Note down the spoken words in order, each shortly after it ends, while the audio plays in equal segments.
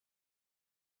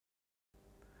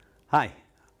Hi,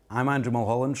 I'm Andrew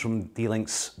Mulholland from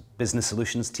D-Link's Business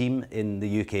Solutions team in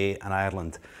the UK and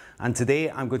Ireland. And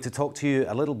today I'm going to talk to you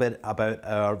a little bit about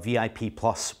our VIP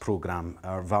Plus program,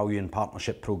 our Value and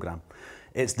Partnership program.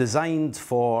 It's designed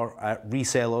for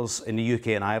resellers in the UK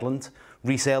and Ireland,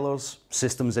 resellers,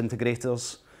 systems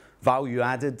integrators,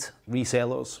 value-added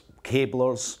resellers,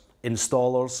 cablers,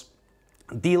 installers,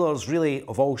 dealers really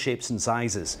of all shapes and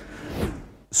sizes.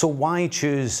 So why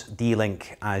choose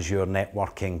D-Link as your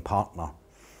networking partner?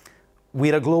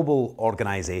 We're a global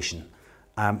organisation,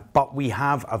 but we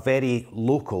have a very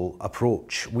local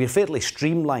approach. We're fairly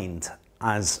streamlined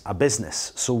as a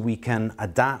business, so we can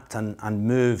adapt and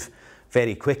move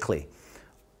very quickly.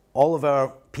 All of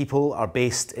our people are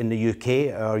based in the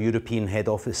UK. Our European head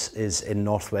office is in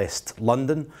northwest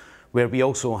London, where we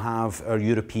also have our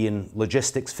European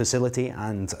logistics facility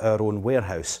and our own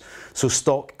warehouse. So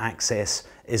stock access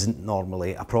isn't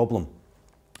normally a problem.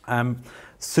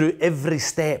 Through every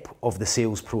step of the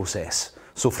sales process,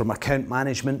 so from account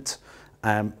management,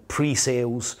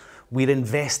 pre-sales, we're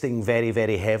investing very,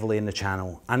 very heavily in the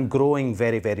channel and growing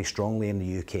very, very strongly in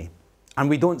the UK. And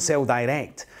we don't sell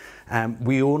direct.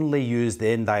 We only use the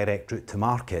indirect route to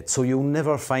market, so you'll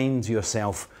never find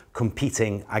yourself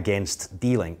competing against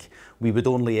D-Link. We would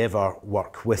only ever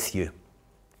work with you.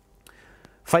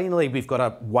 Finally, we've got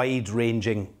a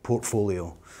wide-ranging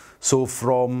portfolio. So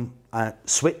from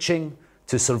switching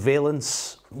to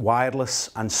surveillance, wireless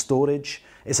and storage,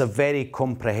 it's a very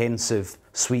comprehensive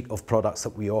suite of products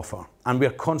that we offer. And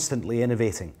we're constantly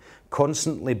innovating,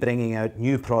 constantly bringing out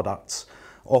new products,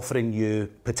 offering you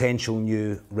potential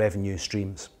new revenue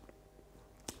streams.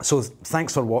 So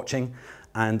thanks for watching,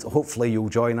 and hopefully you'll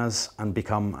join us and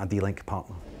become a D-Link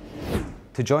partner.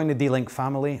 To join the D-Link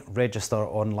family, register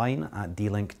online at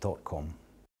dlink.com.